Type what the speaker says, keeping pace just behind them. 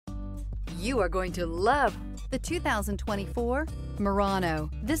You are going to love the 2024 Murano.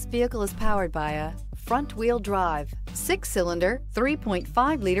 This vehicle is powered by a front-wheel drive, 6-cylinder,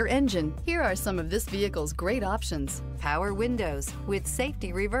 3.5-liter engine. Here are some of this vehicle's great options: power windows with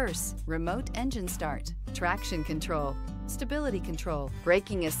safety reverse, remote engine start, traction control, stability control,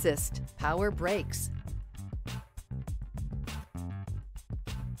 braking assist, power brakes.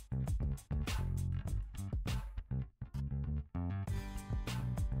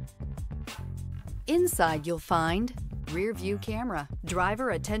 Inside you'll find rear view camera, driver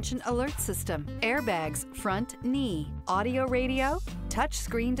attention alert system, airbags, front knee, audio radio, touch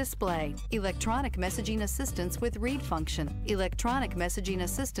screen display, electronic messaging assistance with read function, electronic messaging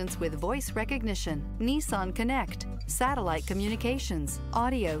assistance with voice recognition, Nissan Connect, satellite communications,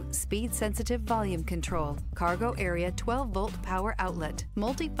 audio speed sensitive volume control, cargo area 12-volt power outlet,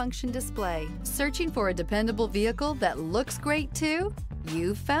 multifunction display. Searching for a dependable vehicle that looks great too?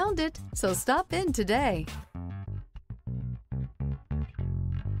 You found it, so stop in today.